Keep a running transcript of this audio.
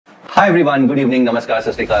Hi everyone, good evening, namaskar,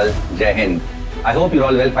 sat sri akal, jai hind. I hope you're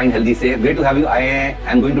all well, fine, healthy, safe. Great to have you. I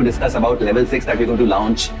am going to discuss about level 6 that we're going to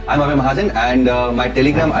launch. I'm Abhay and my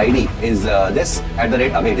Telegram ID is this @Abhay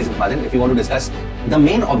Mahajan. If you want to discuss, the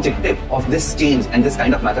main objective of this change and this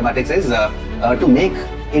kind of mathematics is to make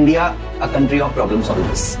India a country of problem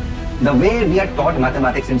solvers. The way we are taught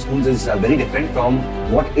mathematics in schools is very different from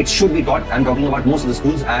what it should be taught. I'm talking about most of the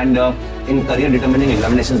schools and in career determining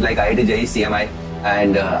examinations like IIT JEE, CMI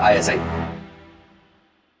and ISI.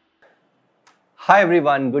 Hi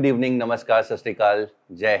everyone, good evening, namaskar, sat sri akal,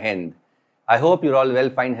 jai hind. I hope you're all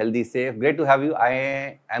well, fine, healthy, safe. Great to have you.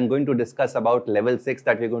 I am going to discuss about level 6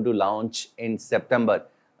 that we're going to launch in September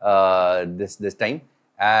this time.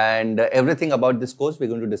 And everything about this course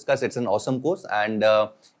we're going to discuss. It's an awesome course, and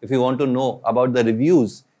if you want to know about the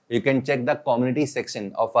reviews, you can check the community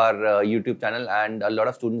section of our YouTube channel, and a lot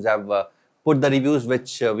of students have put the reviews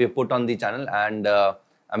which we have put on the channel, and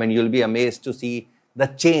I mean, you'll be amazed to see the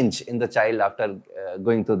change in the child after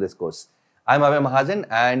going through this course. I'm Abhay Mahajan,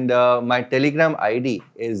 and my Telegram ID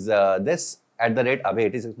is this @Abhay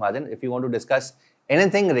Mahajan. If you want to discuss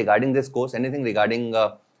anything regarding this course, anything regarding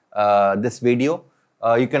this video,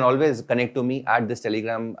 you can always connect to me at this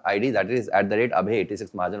Telegram ID, that is @Abhay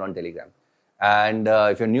Mahajan on Telegram. And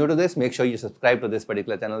if you're new to this, make sure you subscribe to this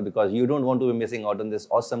particular channel because you don't want to be missing out on this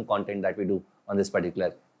awesome content that we do on this particular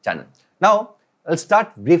channel. Now,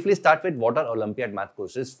 I'll briefly start with what are Olympiad math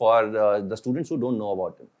courses for the students who don't know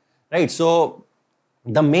about them. Right, so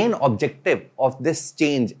the main objective of this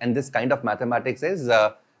change and this kind of mathematics is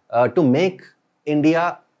to make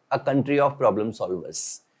India a country of problem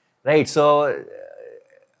solvers. Right, so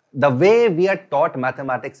the way we are taught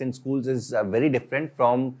mathematics in schools is very different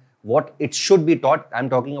from what it should be taught. I'm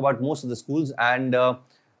talking about most of the schools, and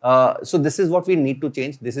so this is what we need to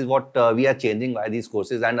change. This is what we are changing by these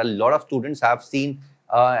courses, and a lot of students have seen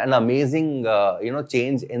an amazing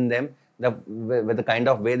change in them, with the kind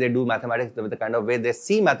of way they do mathematics, with the kind of way they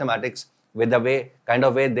see mathematics, with the kind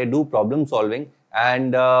of way they do problem solving,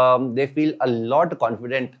 and they feel a lot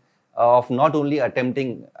confident of not only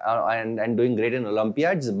attempting and doing great in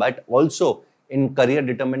Olympiads, but also in career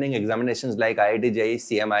determining examinations like IIT JEE,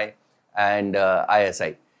 CMI and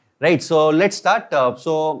ISI. Right, so let's start.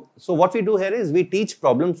 So what we do here is we teach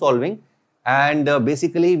problem solving, and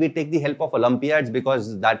basically we take the help of Olympiads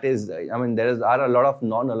because that is, I mean, are a lot of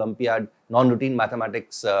non-Olympiad, non-routine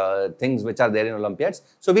mathematics things which are there in Olympiads.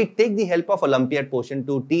 So we take the help of Olympiad portion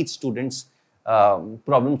to teach students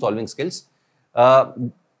problem solving skills.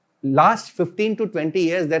 Last 15 to 20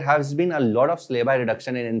 years, there has been a lot of syllabi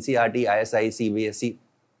reduction in NCERT, ISI, CBSE,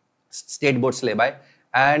 state board syllabi.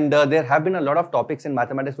 And there have been a lot of topics in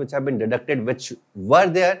mathematics which have been deducted, which were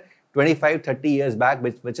there 25, 30 years back,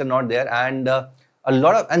 which are not there. And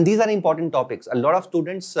and these are important topics. A lot of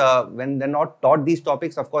students, when they're not taught these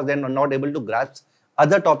topics, of course, they're not able to grasp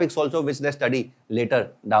other topics also which they study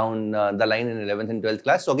later down the line in 11th and 12th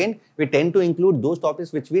class. So again, we tend to include those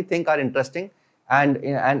topics which we think are interesting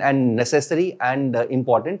and necessary and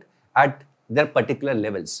important at their particular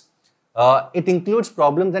levels. It includes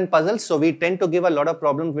problems and puzzles. So we tend to give a lot of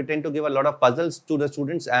problems, we tend to give a lot of puzzles to the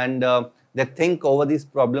students, and they think over these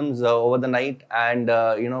problems over the night, and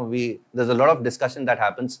there's a lot of discussion that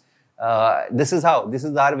happens. This is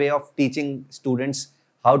our way of teaching students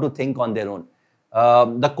how to think on their own.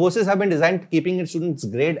 The courses have been designed keeping in students'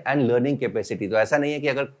 grade and learning capacity. तो ऐसा नहीं है कि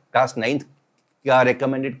अगर class 9th का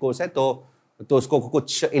recommended course है तो उसको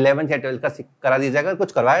कुछ 11th या 12th का करा दिया जाएगा,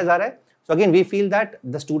 कुछ करवाया जा रहा है. So again, we feel that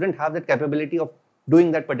the student have that capability of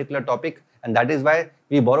doing that particular topic, and that is why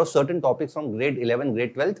we borrow certain topics from grade 11,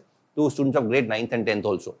 grade 12th to students of grade 9th and 10th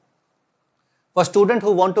also. For students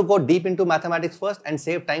who want to go deep into mathematics first and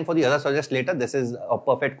save time for the other subjects later, this is a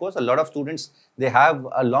perfect course. A lot of students, they have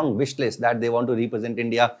a long wish list that they want to represent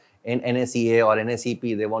India in NACA or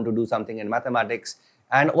NACP. They want to do something in mathematics,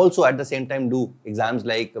 and also at the same time do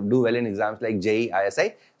well in exams like JEE,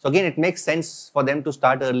 ISI. So again, it makes sense for them to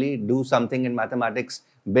start early, do something in mathematics,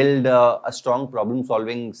 build a strong problem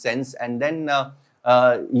solving sense, and then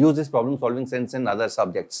use this problem solving sense in other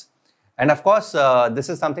subjects. And of course, this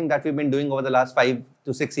is something that we've been doing over the last 5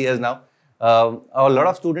 to 6 years now. A lot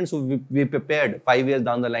of students who we prepared 5 years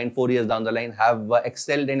down the line, 4 years down the line have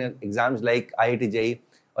excelled in exams like IIT JEE,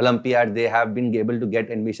 Olympiad. They have been able to get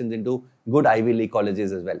admissions into good Ivy League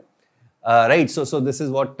colleges as well. Right, so this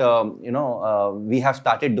is what we have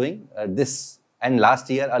started doing this, and last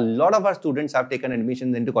year a lot of our students have taken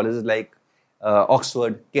admissions into colleges like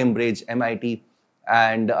Oxford, Cambridge, MIT,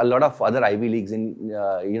 and a lot of other Ivy Leagues in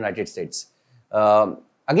United States.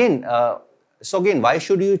 Again, why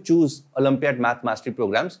should you choose Olympiad Math Mastery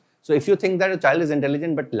programs? So if you think that your child is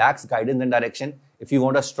intelligent but lacks guidance and direction, if you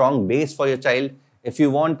want a strong base for your child, if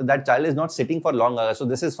you want that child is not sitting for long hours, so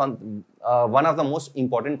this is one of the most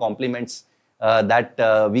important compliments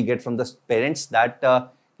that we get from the parents, that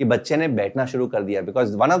कि बच्चे ने बैठना शुरू कर दिया,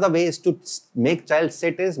 because one of the ways to make child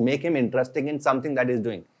sit is make him interesting in something that is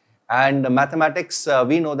doing. And mathematics,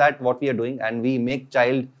 we know that what we are doing, and we make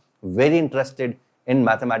child very interested in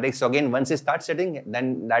mathematics. So again, once he starts sitting,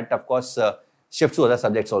 then that of course shifts to other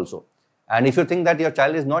subjects also. And if you think that your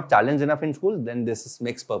child is not challenged enough in school, then this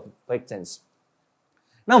makes perfect sense.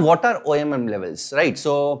 Now, what are OMM levels, right?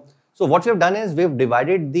 So what we've done is we've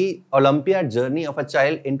divided the Olympiad journey of a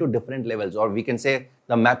child into different levels, or we can say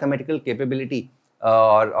the mathematical capability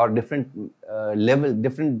or different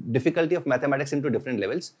different difficulty of mathematics into different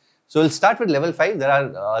levels. So we'll start with level 5. There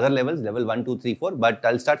are other levels, level 1, 2, 3, 4, but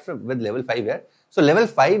I'll start with level 5 here. So level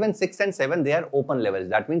 5 and 6 and 7, they are open levels.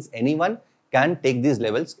 That means anyone can take these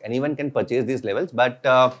levels, anyone can purchase these levels, but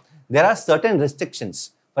there are certain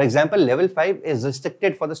restrictions. For example, level 5 is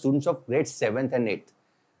restricted for the students of grade 7th and 8th,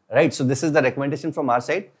 right? So this is the recommendation from our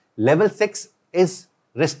side. Level 6 is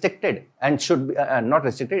restricted and should be not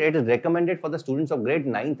restricted. It is recommended for the students of grade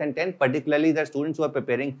 9th and 10th, particularly the students who are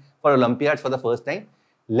preparing for Olympiads for the first time.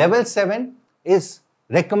 Level 7 is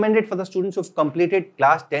recommended for the students who have completed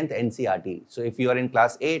class 10th NCERT. So if you are in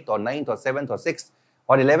class 8th or 9th or 7th or 6th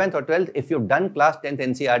or 11th or 12th, if you've done class 10th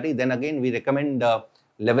NCERT, then again we recommend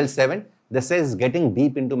level 7. This is getting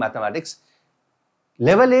deep into mathematics.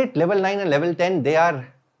 Level 8, level 9 and level 10, they are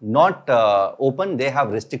not open. They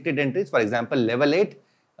have restricted entries. For example, level 8,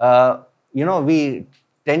 we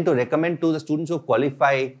tend to recommend to the students who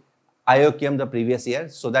qualify IOQM the previous year,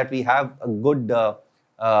 so that we have a good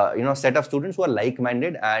set of students who are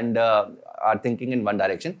like-minded and are thinking in one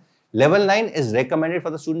direction. Level 9 is recommended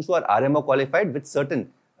for the students who are RMO qualified with certain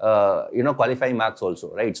qualifying marks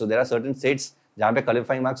also, right? So there are certain states जहाँ पे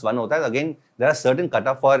qualifying marks 1 होता है. Again, there are certain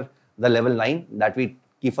cutoff for the level 9 that we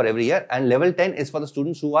keep for every year, and level 10 is for the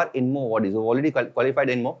students who are INMO awardees, who have already qualified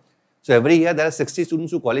INMO. So every year there are 60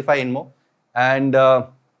 students who qualify INMO, and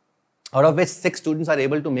out of which 6 students are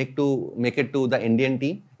able to make it to the Indian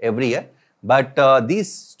team every year. But these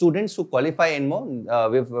students who qualify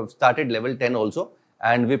INMO, we've started level 10 also,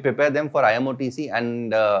 and we prepare them for IMOTC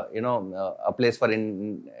and a place for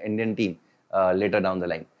Indian team later down the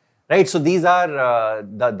line. Right, so these are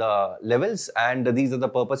the levels, and these are the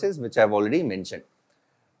purposes which I've already mentioned.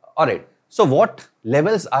 All right, so what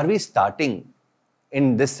levels are we starting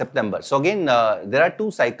in this September? So again, there are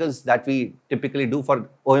 2 cycles that we typically do for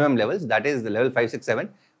OMM levels, that is the level 5, 6, 7.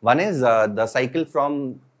 One is the cycle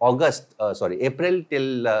from April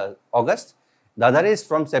till August. The other is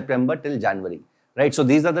from September till January, right? So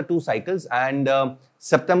these are the 2 cycles, and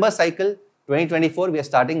September cycle 2024, we are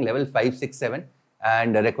starting level 5, 6, 7.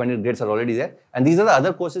 And recommended grades are already there. And these are the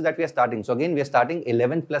other courses that we are starting. So again, we are starting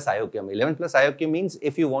 11th plus IOQM. 11th plus IOQM means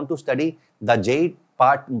if you want to study the JEE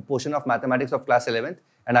portion of mathematics of class 11th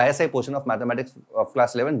and ISI portion of mathematics of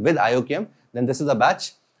class 11th with IOQM, then this is a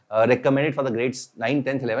batch recommended for the grades 9,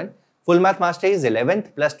 10th, 11th. Full Math Master is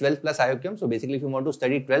 11th plus 12th plus IOQM. So basically, if you want to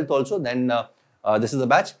study 12th also, then this is a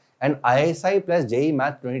batch. And ISI plus JEE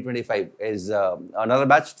Maths 2025 is another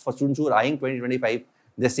batch for students who are eyeing 2025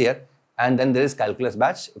 this year. And then there is calculus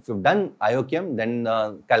batch. If you've done IOQM, then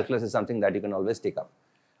calculus is something that you can always take up.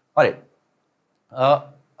 All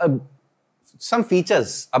right. Some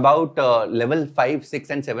features about level 5, 6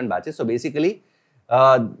 and 7 batches. So basically,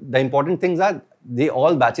 the important things are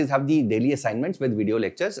all batches have the daily assignments with video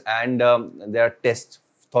lectures, and their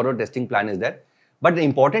thorough testing plan is there. But the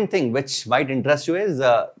important thing which might interest you is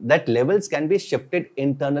that levels can be shifted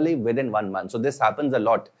internally within 1 month. So this happens a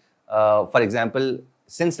lot. For example,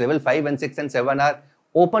 since level 5 and 6 and 7 are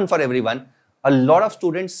open for everyone, a lot of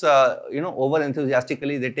students, over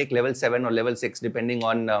enthusiastically, they take level 7 or level 6 depending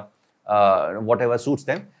on whatever suits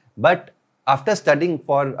them. But after studying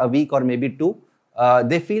for a week or maybe 2,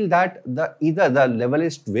 they feel that either the level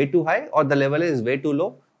is way too high or the level is way too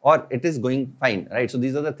low, or it is going fine, right? So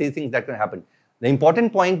these are the 3 things that can happen. The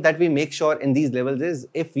important point that we make sure in these levels is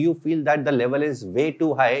if you feel that the level is way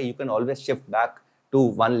too high, you can always shift back to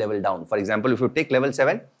 1 level down. For example, if you take level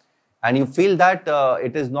 7 and you feel that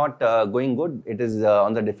it is not going good, it is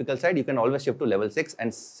on the difficult side, you can always shift to level 6,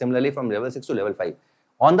 and similarly from level 6 to level 5.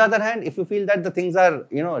 On the other hand, if you feel that the things are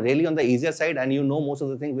really on the easier side and you know most of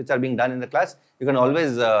the things which are being done in the class, you can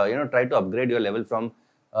always try to upgrade your level from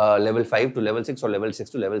level 5 to level 6 or level 6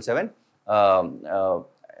 to level 7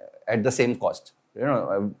 at the same cost,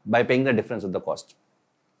 by paying the difference of the cost.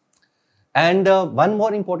 And one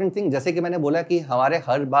more important thing, जैसे कि मैंने बोला कि हमारे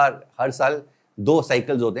हर साल दो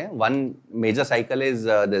cycles होते हैं. One major cycle is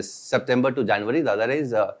this September to January, the other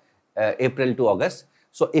is April to August.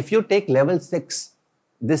 So if you take level 6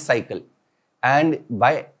 this cycle, and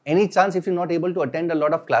by any chance if you're not able to attend a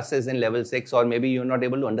lot of classes in level 6, or maybe you're not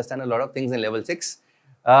able to understand a lot of things in level 6,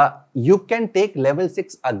 you can take level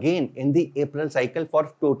 6 again in the April cycle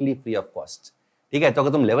for totally free of cost. ठीक है, तो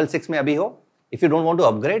अगर तुम level 6 में अभी हो, if you don't want to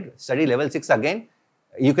upgrade, study level 6 again,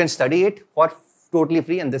 you can study it for totally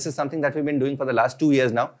free, and this is something that we've been doing for the last 2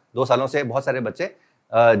 years now. 2 सालों से बहुत सारे बच्चे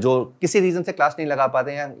जो किसी रीजन से क्लास नहीं लगा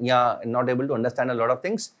पाते हैं या not able to understand a lot of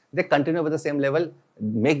things, they continue with the same level,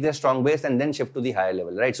 make their strong base, and then shift to the higher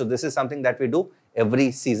level, right? So this is something that we do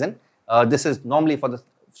every season. This is normally for the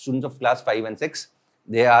students of class 5 and 6.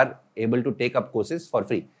 They are able to take up courses for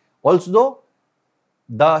free. Also,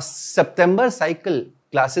 the September cycle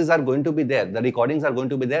classes are going to be there. The recordings are going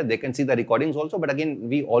to be there. They can see the recordings also. But again,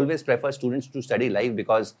 we always prefer students to study live,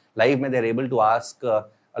 because live they're able to ask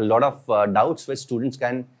a lot of doubts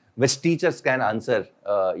which teachers can answer,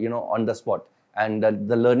 on the spot, and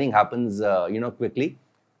the learning happens, quickly.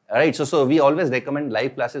 Right. So we always recommend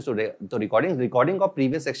live classes to recordings. Recording of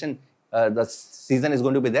previous section, the season is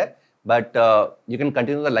going to be there, but you can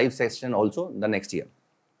continue the live session also the next year.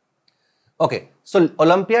 Okay, so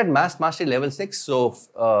Olympiad Maths Mastery Level 6. So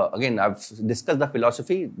again, I've discussed the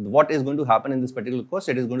philosophy. What is going to happen in this particular course?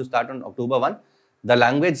 It is going to start on October 1. The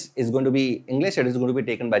language is going to be English. It is going to be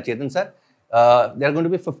taken by Chetan sir. There are going to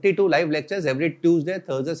be 52 live lectures every Tuesday,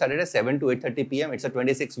 Thursday, Saturday, 7 to 8:30 p.m. It's a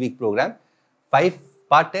 26-week program.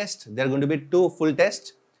 5-part test. There are going to be 2 full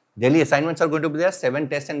tests. Daily assignments are going to be there. 7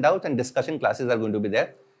 tests and doubts, and discussion classes are going to be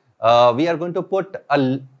there. We are going to put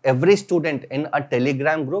every student in a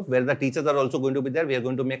Telegram group where the teachers are also going to be there. We are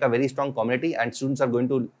going to make a very strong community, and students are going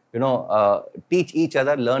to, teach each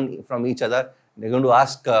other, learn from each other. They're going to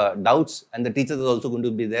ask doubts, and the teachers are also going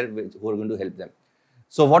to be there who are going to help them.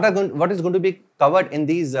 So what is going to be covered in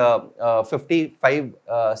these 55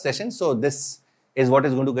 sessions? So this is what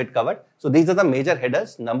is going to get covered. So these are the major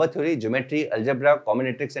headers: number theory, geometry, algebra,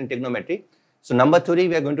 combinatorics, and trigonometry. So number theory,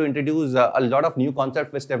 we are going to introduce a lot of new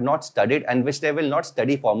concepts which they have not studied and which they will not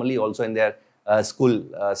study formally also in their school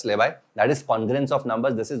syllabi. That is congruence of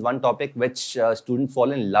numbers. This is one topic which students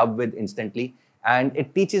fall in love with instantly, and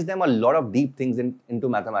it teaches them a lot of deep things into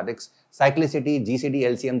mathematics. Cyclicity, GCD,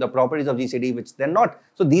 LCM, the properties of GCD, which they're not.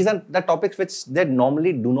 So these are the topics which they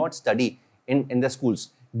normally do not study in the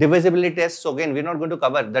schools. Divisibility tests. So again, we're not going to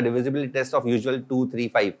cover the divisibility test of usual 2, 3,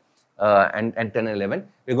 5. And 10 and 11,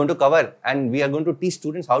 we're going to cover, and we are going to teach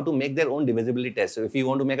students how to make their own divisibility test. So if you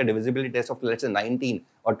want to make a divisibility test of, let's say, 19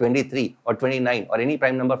 or 23 or 29 or any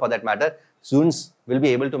prime number for that matter, students will be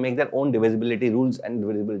able to make their own divisibility rules and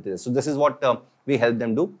divisibility tests. So this is what we help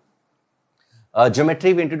them do.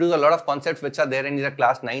 Geometry, we introduce a lot of concepts which are there in either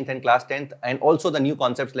class 9th and class 10th, and also the new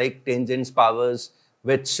concepts like tangents, powers,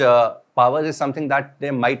 which powers is something that they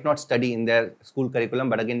might not study in their school curriculum,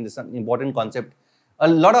 but again, this is an important concept. A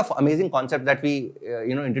lot of amazing concepts that we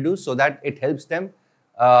introduce, so that it helps them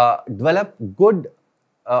develop good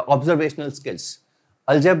observational skills.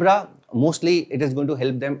 Algebra, mostly it is going to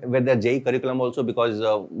help them with their JEE curriculum also, because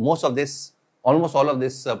almost all of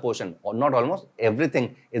this portion, or not almost,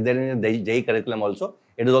 everything is there in the JEE curriculum also.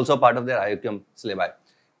 It is also part of their IOQM syllabi.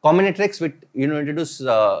 Combinatorics, which introduce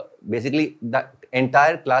basically the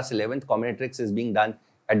entire class 11th combinatorics is being done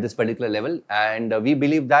at this particular level, and we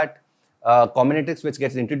believe that combinatorics which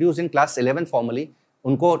gets introduced in class 11 formally,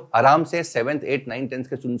 उनको आराम से 7th, 8th, 9th, 10th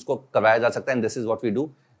के students को करवाया जा सकता है, and this is what we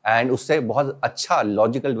do, and उससे बहुत अच्छा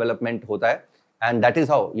logical development होता है, and that is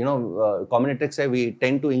how combinatorics से we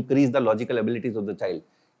tend to increase the logical abilities of the child.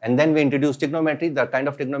 And then we introduce trigonometry, the kind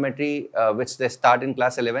of trigonometry which they start in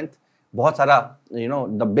class 11th. बहुत सारा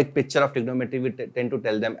the big picture of trigonometry we tend to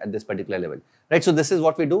tell them at this particular level, right? So this is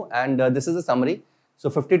what we do, and this is a summary. So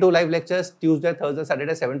 52 live lectures, Tuesday, Thursday,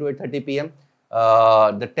 Saturday, 7 to 8:30 p.m.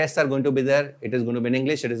 The tests are going to be there. It is going to be in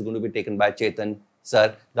English. It is going to be taken by Chetan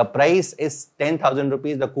sir. The price is 10,000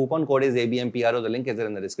 rupees. The coupon code is ABMPRO. The link is there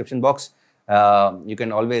in the description box. You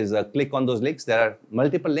can always click on those links. There are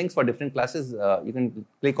multiple links for different classes. You can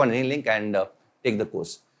click on any link and take the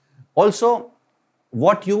course. Also,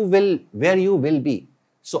 where you will be.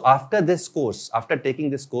 So after this course, after taking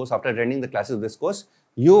this course, after attending the classes of this course,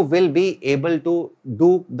 you will be able to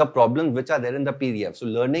do the problems which are there in the PDF. So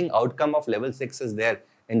learning outcome of level 6 is there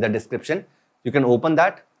in the description. You can open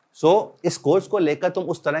that. So इस course को लेकर तुम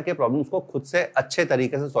उस तरह के problems को खुद से अच्छे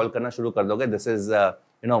तरीके से solve करना शुरू कर दोगे. This is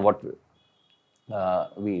what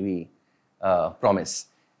we promise.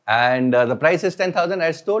 And the price is 10,000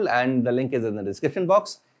 as told, and the link is in the description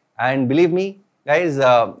box. And believe me, guys,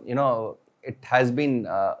 it has been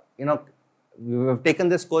we've taken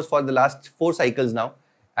this course for the last 4 cycles now,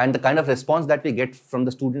 and the kind of response that we get from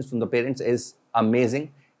the students, from the parents is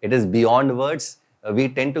amazing. It is beyond words. We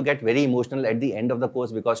tend to get very emotional at the end of the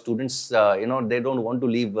course because students, they don't want to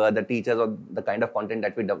leave the teachers or the kind of content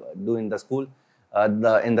that we do in the school,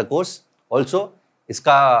 in the course. Also,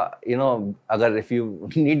 iska, agar if you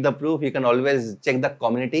need the proof, you can always check the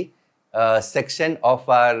community section of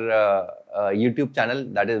our YouTube channel,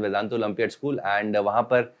 that is Vedantu Olympiad School, and wahan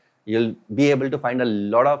par you'll be able to find a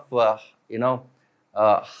lot of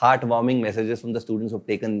heartwarming messages from the students who've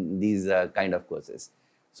taken these kind of courses.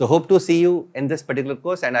 So hope to see you in this particular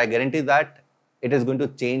course, and I guarantee that it is going to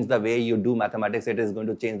change the way you do mathematics. It is going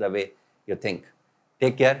to change the way you think.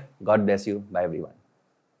 Take care. God bless you. Bye everyone.